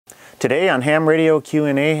Today on Ham Radio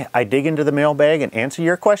Q&A, I dig into the mailbag and answer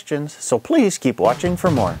your questions, so please keep watching for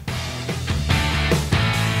more.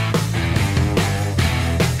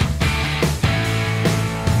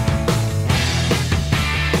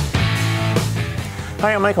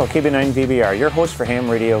 Hi, I'm Michael, KB9VBR, your host for Ham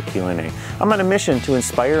Radio Q&A. I'm on a mission to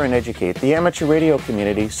inspire and educate the amateur radio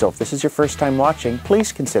community, so if this is your first time watching,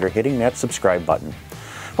 please consider hitting that subscribe button.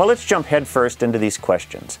 Well, let's jump headfirst into these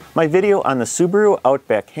questions. My video on the Subaru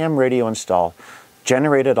Outback ham radio install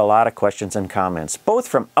generated a lot of questions and comments, both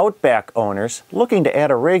from Outback owners looking to add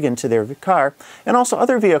a rig into their car, and also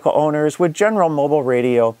other vehicle owners with general mobile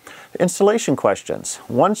radio installation questions.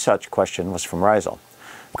 One such question was from Rizal.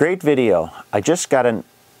 Great video. I just got an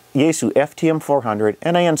Yaesu FTM 400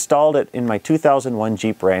 and I installed it in my 2001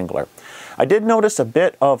 Jeep Wrangler. I did notice a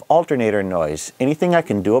bit of alternator noise. Anything I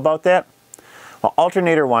can do about that? Well,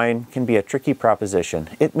 alternator whine can be a tricky proposition.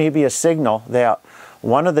 It may be a signal that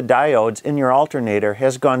one of the diodes in your alternator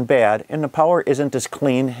has gone bad and the power isn't as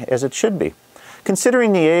clean as it should be.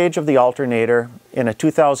 Considering the age of the alternator in a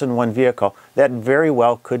 2001 vehicle, that very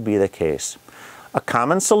well could be the case. A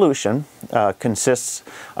common solution consists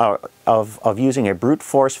of using a brute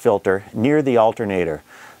force filter near the alternator.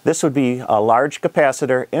 This would be a large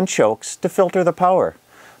capacitor and chokes to filter the power.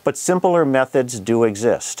 But simpler methods do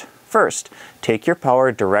exist. First, take your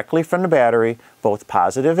power directly from the battery, both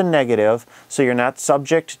positive and negative, so you're not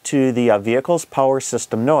subject to the vehicle's power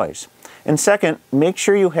system noise. And second, make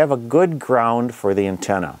sure you have a good ground for the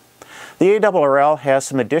antenna. The ARRL has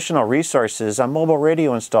some additional resources on mobile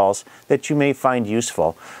radio installs that you may find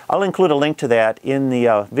useful. I'll include a link to that in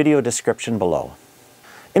the video description below.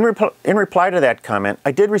 In reply to that comment,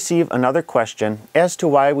 I did receive another question as to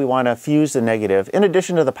why we want to fuse the negative in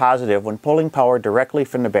addition to the positive when pulling power directly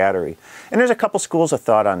from the battery. And there's a couple schools of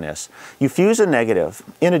thought on this. You fuse a negative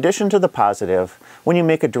in addition to the positive when you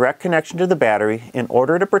make a direct connection to the battery in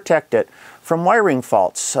order to protect it from wiring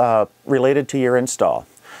faults related to your install.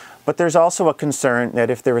 But there's also a concern that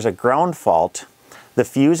if there is a ground fault, the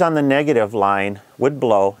fuse on the negative line would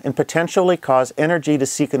blow and potentially cause energy to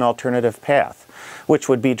seek an alternative path, which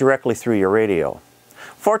would be directly through your radio.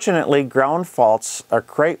 Fortunately, ground faults are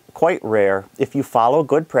quite rare if you follow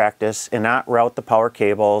good practice and not route the power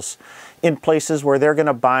cables in places where they're going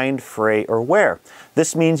to bind, fray, or wear.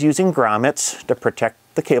 This means using grommets to protect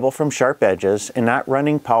the cable from sharp edges and not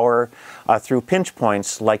running power through pinch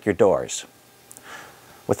points like your doors.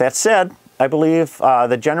 With that said, I believe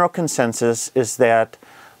the general consensus is that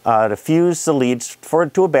to fuse the leads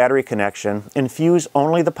to a battery connection and fuse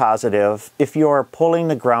only the positive if you are pulling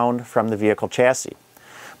the ground from the vehicle chassis.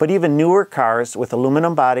 But even newer cars with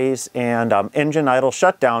aluminum bodies and engine idle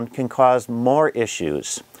shutdown can cause more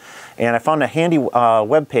issues. And I found a handy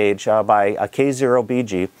web page by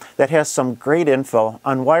K0BG that has some great info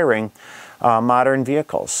on wiring modern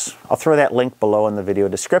vehicles. I'll throw that link below in the video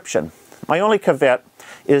description. My only caveat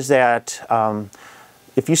is that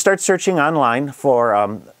if you start searching online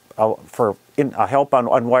for help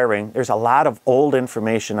on wiring, there's a lot of old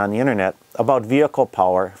information on the internet about vehicle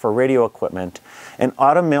power for radio equipment, and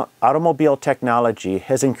automobile technology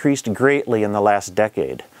has increased greatly in the last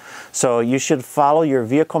decade. So you should follow your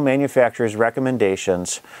vehicle manufacturer's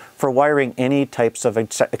recommendations for wiring any types of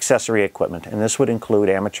accessory equipment, and this would include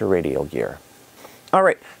amateur radio gear. All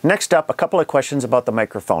right, next up, a couple of questions about the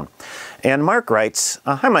microphone. And Mark writes,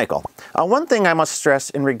 hi Michael, one thing I must stress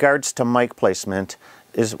in regards to mic placement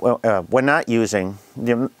is when not using,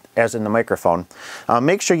 as in the microphone,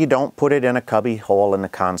 make sure you don't put it in a cubby hole in the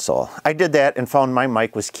console. I did that and found my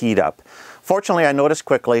mic was keyed up. Fortunately, I noticed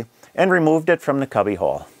quickly and removed it from the cubby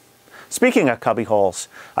hole. Speaking of cubby holes,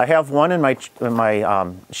 I have one in my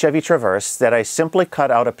Chevy Traverse that I simply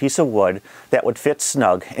cut out a piece of wood that would fit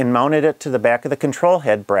snug and mounted it to the back of the control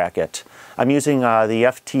head bracket. I'm using the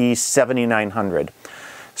FT7900.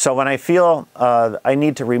 So when I feel I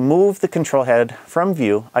need to remove the control head from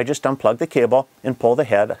view, I just unplug the cable and pull the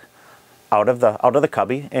head out of the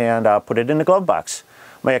cubby and put it in the glove box.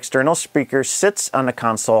 My external speaker sits on the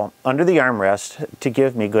console under the armrest to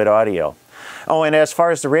give me good audio. Oh, and as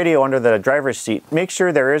far as the radio under the driver's seat, make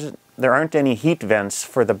sure there aren't any heat vents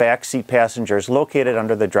for the back seat passengers located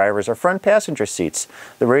under the driver's or front passenger seats.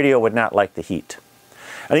 The radio would not like the heat.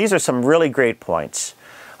 And these are some really great points.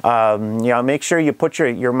 Make sure you put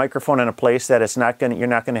your microphone in a place that you're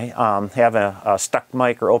not going to have a stuck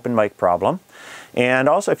mic or open mic problem. And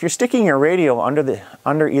also, if you're sticking your radio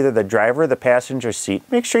under either the driver or the passenger seat,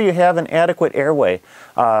 make sure you have an adequate airway,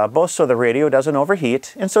 both so the radio doesn't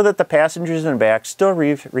overheat and so that the passengers in the back still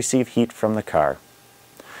receive heat from the car.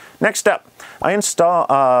 Next up, I install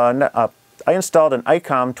I installed an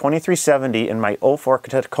ICOM 2370 in my 04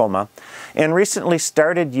 Tacoma and recently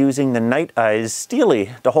started using the Nite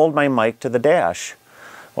Steelie to hold my mic to the dash.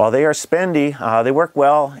 While they are spendy, they work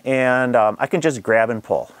well, and I can just grab and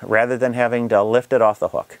pull rather than having to lift it off the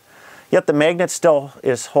hook. Yet the magnet still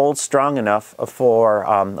holds strong enough for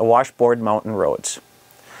a washboard mountain roads.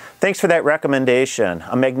 Thanks for that recommendation.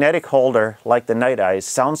 A magnetic holder like the Nite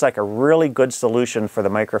sounds like a really good solution for the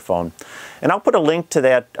microphone. And I'll put a link to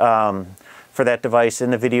that for that device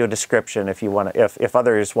in the video description if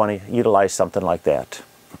others want to utilize something like that.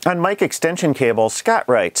 On mic extension cables, Scott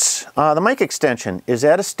writes, the mic extension, is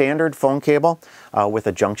that a standard phone cable with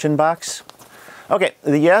a junction box? Okay,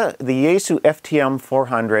 the Yaesu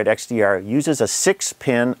FTM400 XDR uses a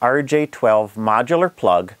 6-pin RJ12 modular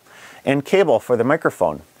plug and cable for the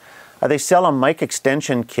microphone. They sell a mic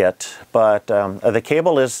extension kit, but the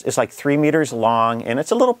cable is like 3 meters long and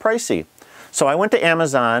it's a little pricey. So I went to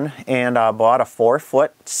Amazon and bought a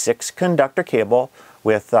 4-foot 6-conductor cable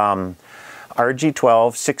with RG12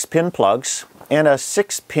 6-pin plugs and a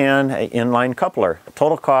 6-pin inline coupler.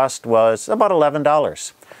 Total cost was about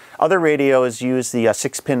 $11. Other radios use the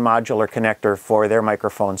 6-pin modular connector for their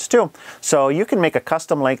microphones too. So you can make a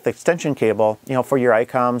custom length extension cable, for your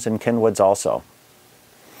ICOMs and Kenwoods also.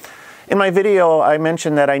 In my video, I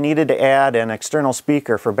mentioned that I needed to add an external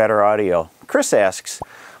speaker for better audio. Chris asks,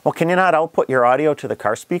 well, can you not output your audio to the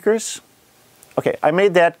car speakers? Okay, I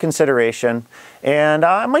made that consideration, and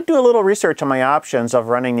I might do a little research on my options of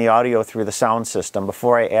running the audio through the sound system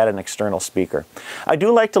before I add an external speaker. I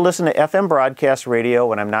do like to listen to FM broadcast radio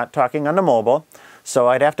when I'm not talking on the mobile, so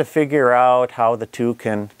I'd have to figure out how the two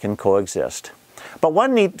can coexist. But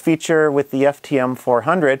one neat feature with the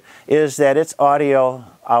FTM400 is that its audio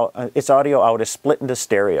out is split into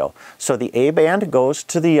stereo. So the A band goes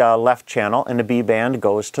to the left channel and the B band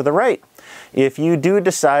goes to the right. If you do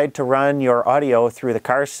decide to run your audio through the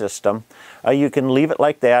car system, you can leave it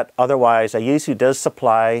like that. Otherwise, Yaesu does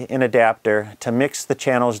supply an adapter to mix the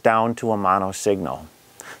channels down to a mono signal.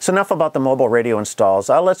 So enough about the mobile radio installs.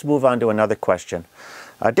 Let's move on to another question.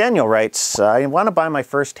 Daniel writes, I want to buy my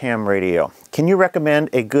first ham radio. Can you recommend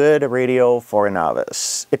a good radio for a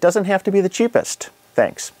novice? It doesn't have to be the cheapest.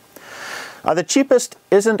 Thanks. The cheapest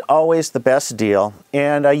isn't always the best deal,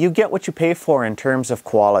 and you get what you pay for in terms of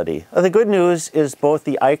quality. The good news is both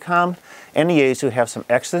the ICOM and the Yaesu have some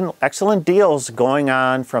excellent deals going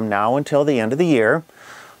on from now until the end of the year.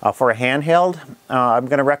 For a handheld, I'm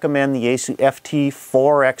going to recommend the Yaesu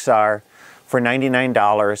FT4XR for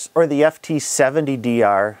 $99 or the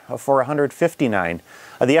FT70DR for $159.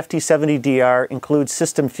 The FT70DR includes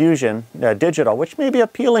System Fusion digital, which may be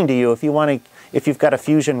appealing to you if you've got a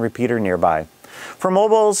Fusion repeater nearby. For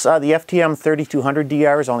mobiles, the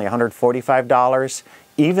FTM3200DR is only $145.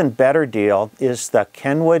 Even better deal is the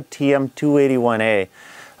Kenwood TM281A,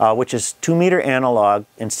 which is 2-meter analog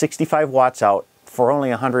and 65 watts out for only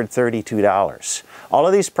 $132. All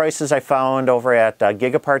of these prices I found over at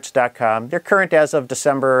gigaparts.com. They're current as of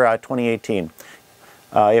December 2018.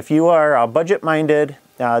 If you are budget-minded,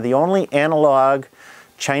 the only analog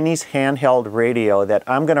Chinese handheld radio that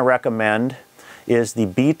I'm going to recommend is the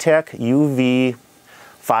BTEC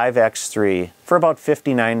UV5X3 for about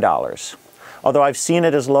 $59. Although I've seen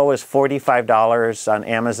it as low as $45 on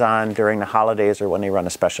Amazon during the holidays or when they run a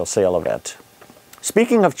special sale event.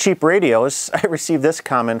 Speaking of cheap radios, I received this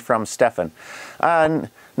comment from Stefan.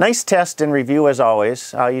 Nice test and review as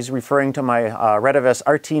always. He's referring to my Retevis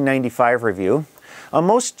RT95 review.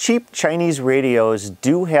 Most cheap Chinese radios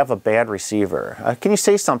do have a bad receiver. Can you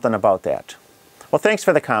say something about that? Well, thanks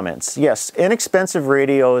for the comments. Yes, inexpensive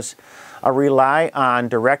radios rely on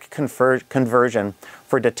direct conversion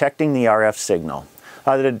for detecting the RF signal.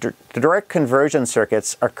 The direct conversion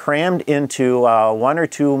circuits are crammed into 1 or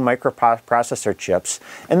 2 microprocessor chips,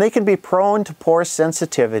 and they can be prone to poor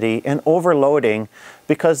sensitivity and overloading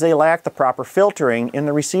because they lack the proper filtering in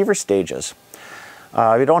the receiver stages.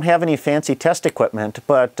 We don't have any fancy test equipment,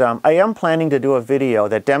 but I am planning to do a video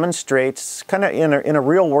that demonstrates, kind of in a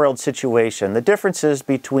real-world situation, the differences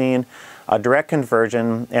between direct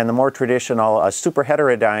conversion and the more traditional super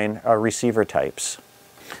heterodyne receiver types.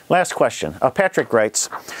 Last question. Patrick writes,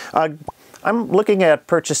 I'm looking at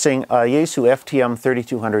purchasing a Yaesu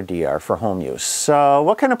FTM3200DR for home use.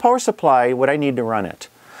 What kind of power supply would I need to run it?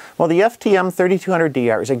 Well, the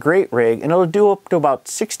FTM3200DR is a great rig, and it'll do up to about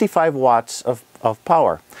 65 watts of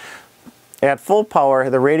power. At full power,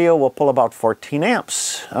 the radio will pull about 14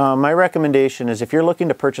 amps. My recommendation is, if you're looking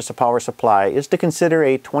to purchase a power supply, is to consider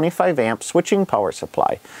a 25 amp switching power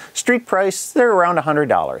supply. Street price, they're around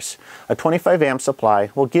 $100. A 25 amp supply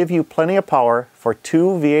will give you plenty of power for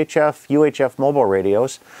 2 VHF, UHF mobile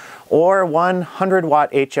radios, or 100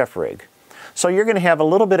 watt HF rig. So you're going to have a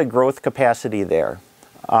little bit of growth capacity there.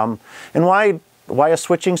 And why a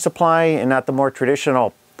switching supply and not the more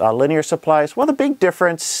traditional linear supplies? Well, the big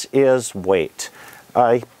difference is weight.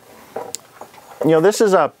 You know, this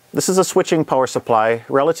is a switching power supply,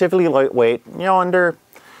 relatively lightweight. You know, under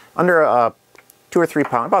 2 or 3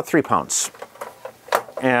 pounds, about 3 pounds.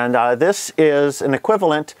 And this is an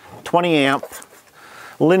equivalent 20 amp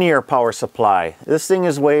linear power supply. This thing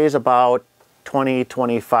weighs about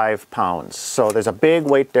 25 pounds. So there's a big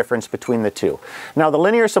weight difference between the two. Now the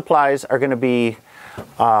linear supplies are going to be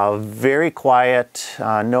very quiet,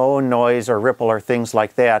 no noise or ripple or things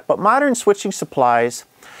like that. But modern switching supplies,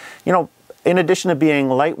 you know, in addition to being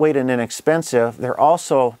lightweight and inexpensive, they're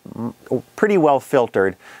also pretty well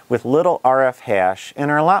filtered with little RF hash and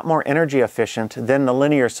are a lot more energy efficient than the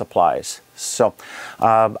linear supplies. So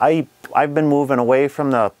I've been moving away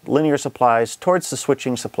from the linear supplies towards the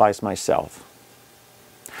switching supplies myself.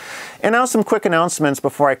 And now some quick announcements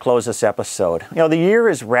before I close this episode. You know, the year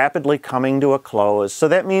is rapidly coming to a close, so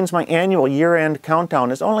that means my annual year-end countdown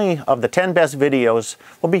is only of the 10 best videos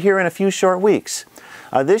will be here in a few short weeks.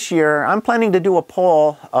 This year, I'm planning to do a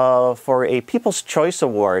poll for a People's Choice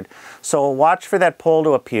Award, so watch for that poll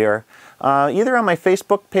to appear either on my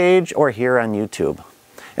Facebook page or here on YouTube.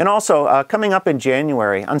 And also, coming up in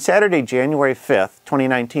January, on Saturday, January 5th,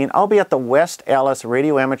 2019, I'll be at the West Allis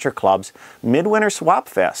Radio Amateur Club's Midwinter Swap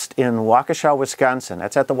Fest in Waukesha, Wisconsin.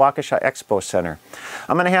 That's at the Waukesha Expo Center.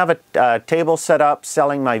 I'm going to have a table set up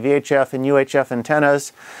selling my VHF and UHF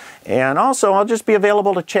antennas. And also, I'll just be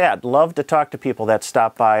available to chat. Love to talk to people that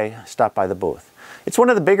stop by the booth. It's one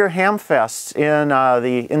of the bigger ham fests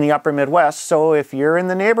in the upper Midwest, so if you're in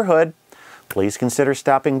the neighborhood, please consider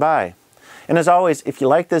stopping by. And as always, if you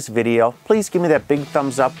like this video, please give me that big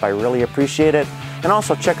thumbs up. I really appreciate it. And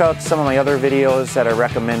also check out some of my other videos that are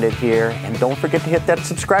recommended here. And don't forget to hit that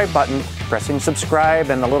subscribe button. Pressing subscribe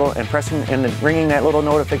and ringing that little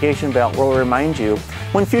notification bell will remind you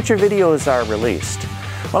when future videos are released.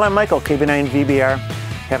 Well, I'm Michael, KB9VBR.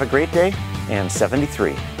 Have a great day, and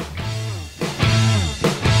 73.